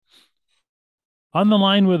On the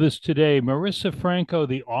line with us today, Marisa Franco,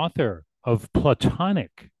 the author of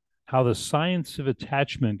Platonic, How the Science of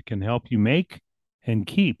Attachment Can Help You Make and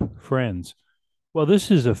Keep Friends. Well,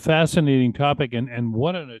 this is a fascinating topic, and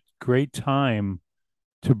what a great time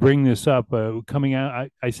to bring this up. Coming out,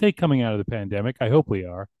 I say coming out of the pandemic. I hope we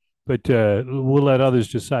are, but we'll let others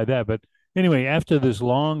decide that. But anyway, after this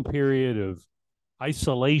long period of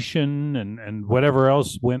isolation and whatever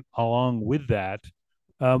else went along with that,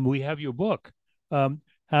 we have your book.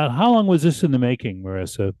 How long was this in the making,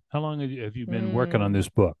 Marissa? How long have you been working on Hmm. this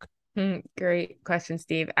book? Great question,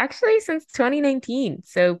 Steve. Actually, since 2019,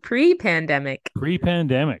 so pre-pandemic.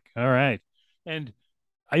 Pre-pandemic. All right. And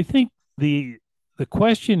I think the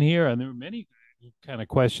question here, and there are many kind of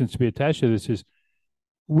questions to be attached to this, is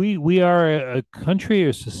we are a country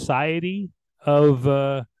or society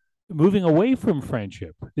of moving away from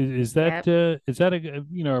friendship. Yep, Is that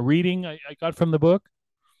a reading I got from the book?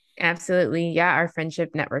 absolutely. Yeah, our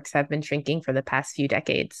friendship networks have been shrinking for the past few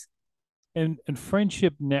decades. And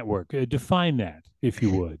friendship network, define that if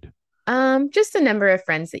you would. Just the number of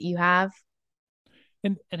friends that you have.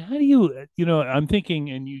 And how do you I'm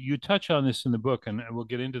thinking, and you touch on this in the book, and we'll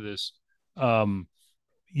get into this um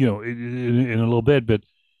in a little bit, but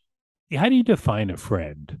how do you define a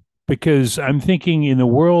friend? Because I'm thinking in the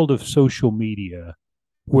world of social media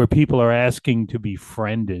where people are asking to be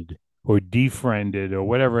friended or defriended or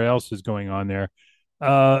whatever else is going on there,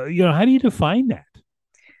 how do you define that?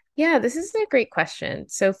 Yeah, this is a great question.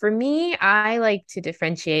 So for me, I like to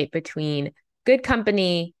differentiate between good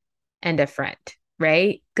company and a friend,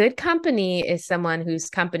 right? Good company is someone whose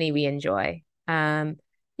company we enjoy.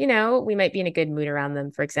 We might be in a good mood around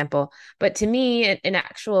them, for example. But to me, an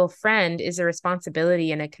actual friend is a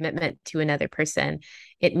responsibility and a commitment to another person.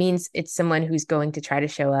 It means it's someone who's going to try to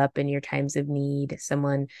show up in your times of need,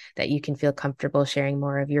 someone that you can feel comfortable sharing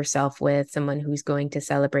more of yourself with, someone who's going to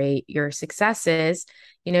celebrate your successes,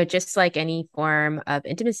 just like any form of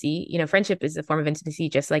intimacy. Friendship is a form of intimacy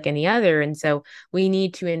just like any other. And so we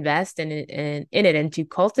need to invest in it and to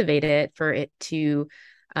cultivate it for it to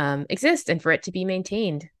exist and for it to be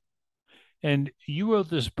maintained. And you wrote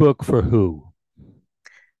this book for who?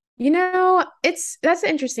 That's an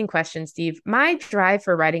interesting question, Steve. My drive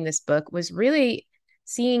for writing this book was really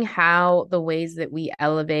seeing how the ways that we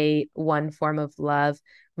elevate one form of love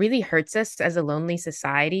really hurts us as a lonely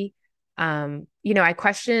society. I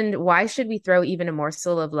questioned why should we throw even a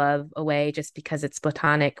morsel of love away just because it's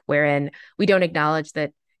platonic, wherein we don't acknowledge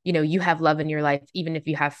that, you have love in your life, even if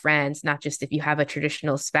you have friends, not just if you have a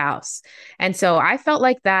traditional spouse. And so I felt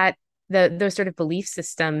like that those sort of belief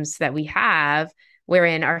systems that we have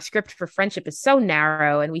wherein our script for friendship is so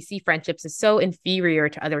narrow and we see friendships as so inferior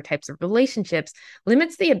to other types of relationships,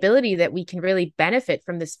 limits the ability that we can really benefit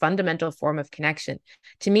from this fundamental form of connection.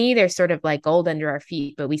 To me, there's sort of like gold under our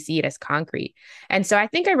feet, but we see it as concrete. And so I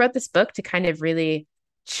think I wrote this book to kind of really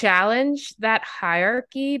challenge that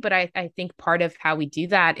hierarchy. But I think part of how we do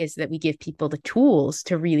that is that we give people the tools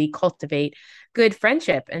to really cultivate good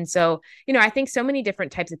friendship. And so, I think so many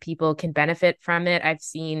different types of people can benefit from it. I've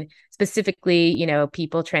seen specifically,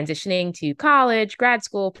 people transitioning to college, grad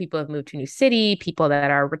school, people have moved to a new city, people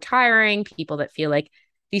that are retiring, people that feel like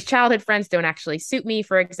these childhood friends don't actually suit me,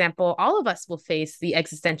 for example. All of us will face the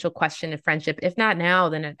existential question of friendship, if not now,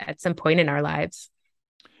 then at some point in our lives.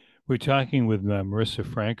 We're talking with Marissa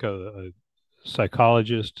Franco, a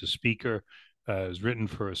psychologist, a speaker, has written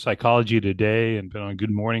for Psychology Today and been on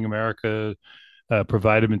Good Morning America,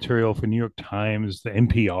 provided material for New York Times, the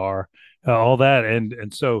NPR, all that,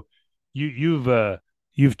 and so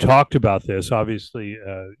you've talked about this obviously,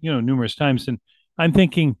 numerous times, and I'm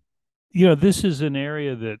thinking, this is an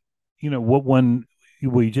area that what one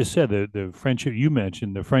we just said, the friendship you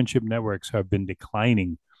mentioned, the friendship networks have been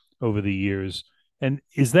declining over the years, and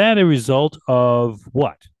is that a result of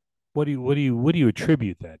what? What do you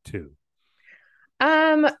attribute that to?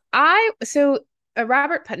 I so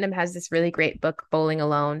Robert Putnam has this really great book, Bowling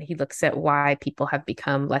Alone. He looks at why people have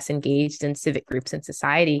become less engaged in civic groups in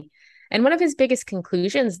society. And one of his biggest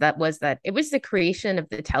conclusions that was that it was the creation of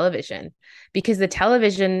the television, because the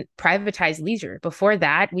television privatized leisure. Before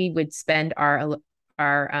that, we would spend our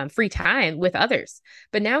free time with others.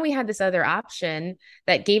 But now we had this other option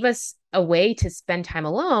that gave us a way to spend time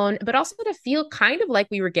alone, but also to feel kind of like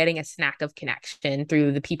we were getting a snack of connection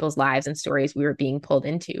through the people's lives and stories we were being pulled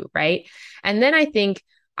into, right? And then I think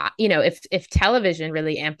if television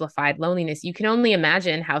really amplified loneliness, you can only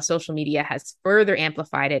imagine how social media has further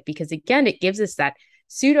amplified it because again, it gives us that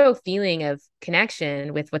pseudo feeling of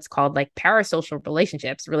connection with what's called like parasocial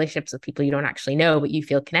relationships, relationships with people you don't actually know, but you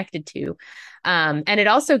feel connected to. And it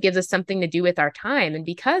also gives us something to do with our time. And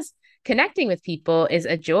because connecting with people is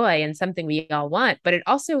a joy and something we all want, but it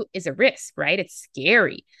also is a risk, right? It's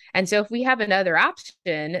scary. And so if we have another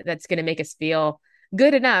option that's going to make us feel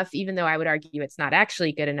good enough, even though I would argue it's not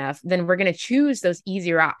actually good enough, then we're going to choose those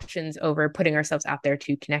easier options over putting ourselves out there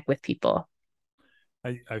to connect with people.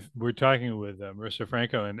 We're talking with Marisa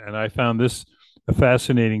Franco, and I found this a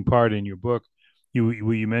fascinating part in your book. You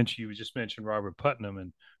just mentioned Robert Putnam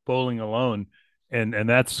and Bowling Alone, and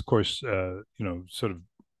that's of course sort of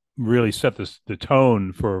really set the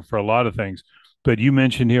tone for a lot of things. But you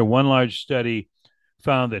mentioned here one large study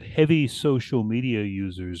found that heavy social media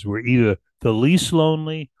users were either the least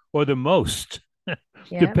lonely or the most, Yeah.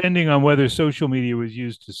 depending on whether social media was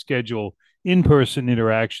used to schedule in-person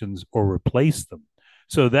interactions or replace them.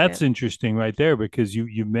 So Yeah. that's interesting right there because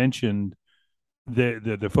you mentioned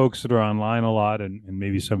the folks that are online a lot and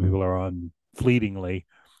maybe some people are on fleetingly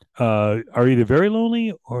are either very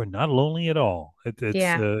lonely or not lonely at all.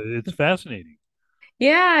 Yeah. It's fascinating.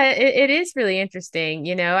 Yeah, it is really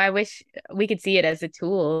interesting. I wish we could see it as a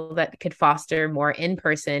tool that could foster more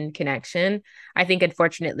in-person connection. I think,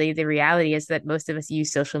 unfortunately, the reality is that most of us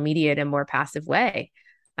use social media in a more passive way,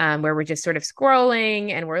 where we're just sort of scrolling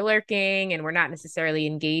and we're lurking and we're not necessarily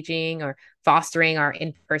engaging or fostering our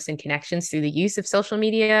in-person connections through the use of social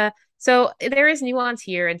media. So there is nuance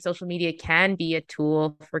here, and social media can be a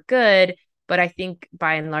tool for good, but I think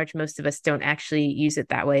by and large, most of us don't actually use it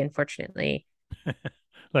that way, unfortunately.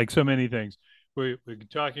 Like so many things. We're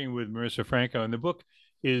talking with Marisa Franco, and the book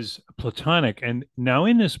is Platonic. And now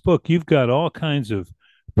in this book, you've got all kinds of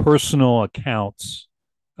personal accounts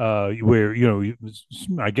where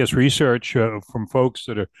I guess research from folks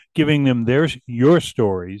that are giving them their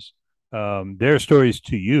stories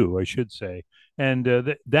to you, I should say,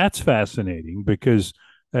 and that's fascinating because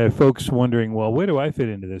folks wondering, well, where do I fit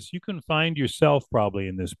into this? You can find yourself probably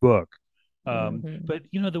in this book. Mhm. But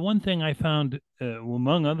the one thing I found,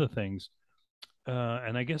 among other things,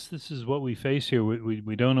 and I guess this is what we face here.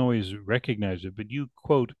 We don't always recognize it, but you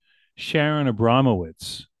quote Sharon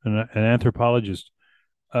Abramowitz, an anthropologist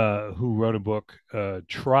who wrote a book,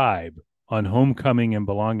 Tribe, on homecoming and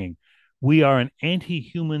belonging. We are an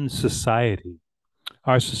anti-human society.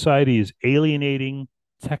 Our society is alienating,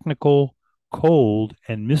 technical, cold,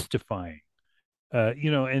 and mystifying.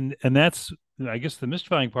 And that's, I guess, the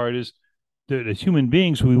mystifying part is that as human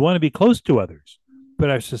beings, we want to be close to others, but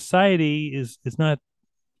our society is not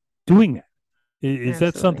doing that. Is that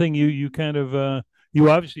Absolutely. something you kind of you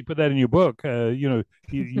obviously put that in your book? You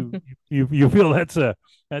feel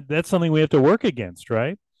that's something we have to work against,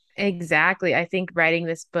 right? Exactly. I think writing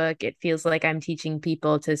this book, it feels like I'm teaching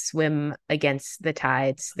people to swim against the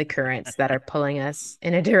tides, the currents that are pulling us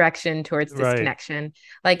in a direction towards Right. disconnection.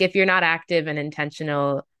 Like if you're not active and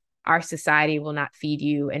intentional, our society will not feed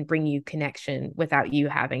you and bring you connection without you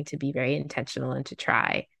having to be very intentional and to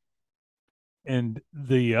try. And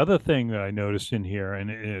the other thing that I noticed in here,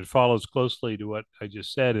 and it follows closely to what I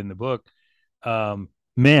just said in the book, um,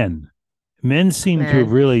 men, men seem to have Man.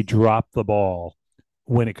 really dropped the ball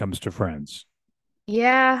when it comes to friends.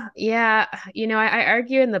 Yeah, yeah. I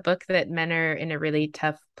argue in the book that men are in a really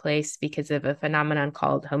tough place because of a phenomenon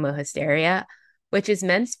called homohysteria, which is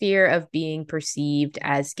men's fear of being perceived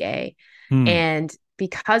as gay. Hmm. And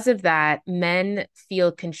because of that, men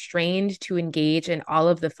feel constrained to engage in all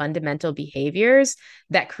of the fundamental behaviors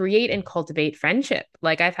that create and cultivate friendship.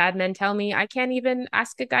 Like I've had men tell me, I can't even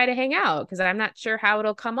ask a guy to hang out because I'm not sure how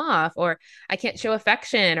it'll come off, or I can't show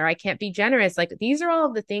affection, or I can't be generous. Like these are all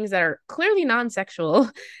of the things that are clearly non sexual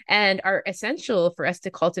and are essential for us to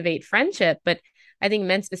cultivate friendship. But I think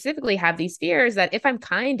men specifically have these fears that if I'm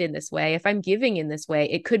kind in this way, if I'm giving in this way,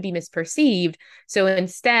 it could be misperceived. So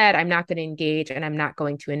instead, I'm not going to engage and I'm not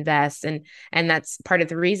going to invest. And that's part of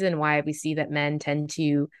the reason why we see that men tend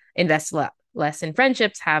to invest less in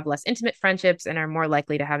friendships, have less intimate friendships, and are more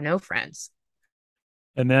likely to have no friends.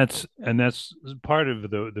 And that's part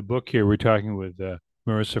of the book here. We're talking with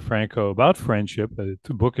Marissa Franco about friendship. The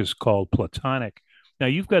book is called Platonic. Now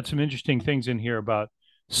you've got some interesting things in here about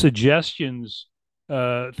suggestions,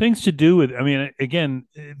 things to do with. I mean, again,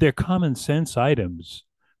 they're common sense items,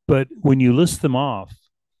 but when you list them off,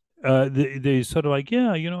 they sort of like,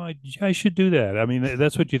 yeah, I should do that. I mean,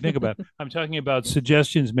 that's what you think about. I'm talking about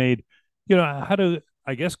suggestions made, how to,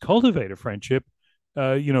 I guess, cultivate a friendship.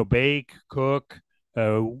 Bake, cook.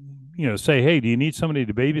 Say, hey, do you need somebody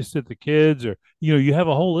to babysit the kids, or you have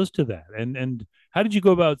a whole list of that. And how did you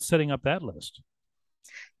go about setting up that list?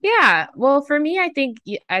 Yeah. Well, for me, I think,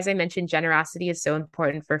 as I mentioned, generosity is so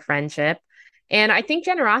important for friendship. And I think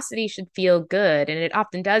generosity should feel good. And it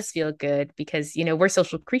often does feel good because, we're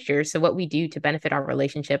social creatures. So what we do to benefit our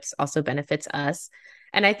relationships also benefits us.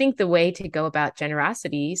 And I think the way to go about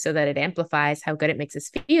generosity so that it amplifies how good it makes us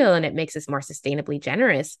feel and it makes us more sustainably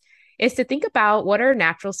generous is to think about what are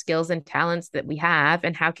natural skills and talents that we have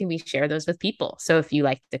and how can we share those with people. So if you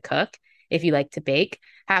like to cook, if you like to bake,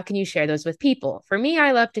 how can you share those with people? For me,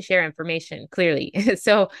 I love to share information, clearly.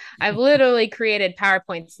 So I've literally created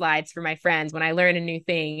PowerPoint slides for my friends when I learn a new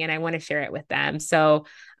thing and I want to share it with them. So,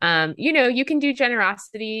 you can do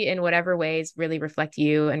generosity in whatever ways really reflect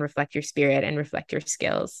you and reflect your spirit and reflect your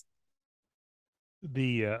skills.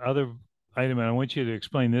 The other item, and I want you to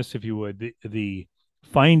explain this if you would, the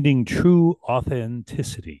finding true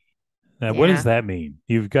authenticity. Now, what does Yeah. that mean?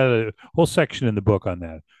 You've got a whole section in the book on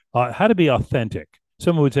that. How to be authentic.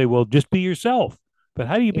 Someone would say, "Well, just be yourself." But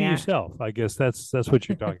how do you be Yeah. yourself? I guess that's what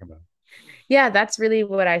you're talking about. Yeah, that's really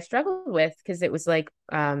what I struggled with because it was like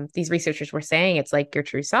these researchers were saying it's like your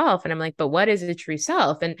true self. And I'm like, but what is a true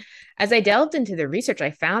self? And as I delved into the research,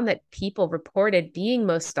 I found that people reported being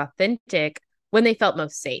most authentic when they felt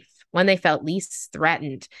most safe, when they felt least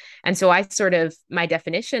threatened. And so my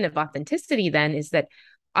definition of authenticity then is that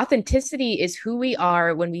authenticity is who we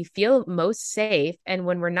are when we feel most safe and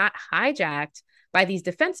when we're not hijacked by these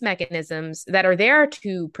defense mechanisms that are there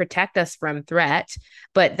to protect us from threat,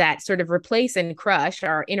 but that sort of replace and crush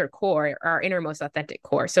our inner core, our innermost authentic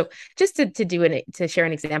core. So just to share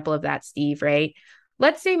an example of that, Steve, right?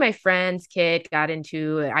 Let's say my friend's kid got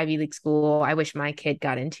into an Ivy League school I wish my kid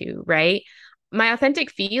got into, right? My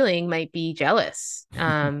authentic feeling might be jealous,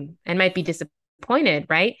 and might be disappointed,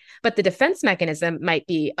 right? But the defense mechanism might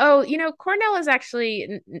be, oh, Cornell is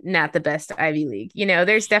actually not the best Ivy League.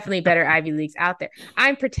 There's definitely better Ivy Leagues out there.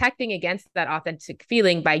 I'm protecting against that authentic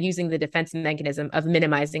feeling by using the defense mechanism of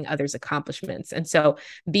minimizing others' accomplishments. And so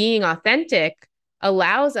being authentic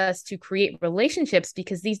allows us to create relationships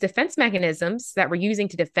because these defense mechanisms that we're using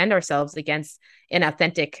to defend ourselves against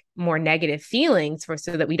inauthentic, more negative feelings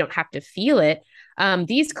so that we don't have to feel it,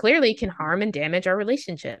 these clearly can harm and damage our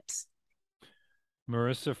relationships.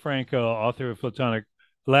 Marisa Franco, author of Platonic.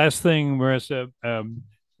 Last thing, Marissa,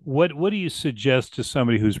 what do you suggest to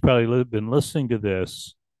somebody who's probably been listening to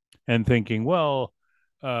this and thinking, well,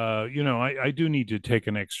 I do need to take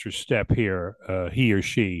an extra step here, he or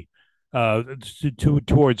she,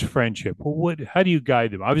 towards friendship. How do you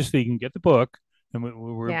guide them? Obviously, you can get the book, and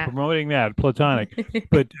we're Yeah. promoting that, Platonic.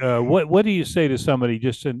 But what do you say to somebody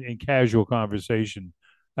just in casual conversation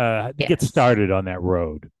to get Yes. started on that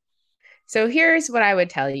road? So here's what I would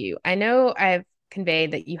tell you. I know I've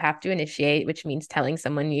conveyed that you have to initiate, which means telling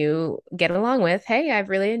someone you get along with, hey, I've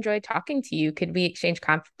really enjoyed talking to you. Could we exchange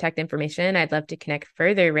contact information? I'd love to connect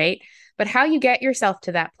further, right? But how you get yourself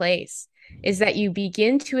to that place is that you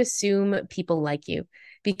begin to assume people like you.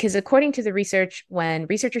 Because according to the research, when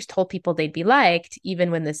researchers told people they'd be liked, even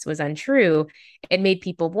when this was untrue, it made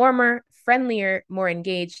people warmer, friendlier, more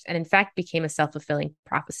engaged, and in fact became a self fulfilling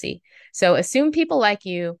prophecy. So assume people like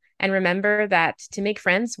you and remember that to make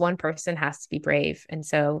friends, one person has to be brave. And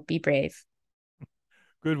so be brave.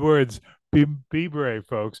 Good words. Be brave,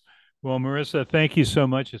 folks. Well, Marissa, thank you so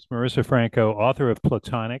much. It's Marissa Franco, author of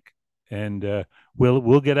Platonic, and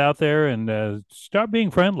we'll get out there and start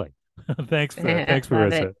being friendly. Thanks, Love it.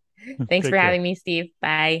 Marissa. Thanks Take for care. having me, Steve.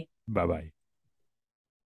 Bye. Bye bye.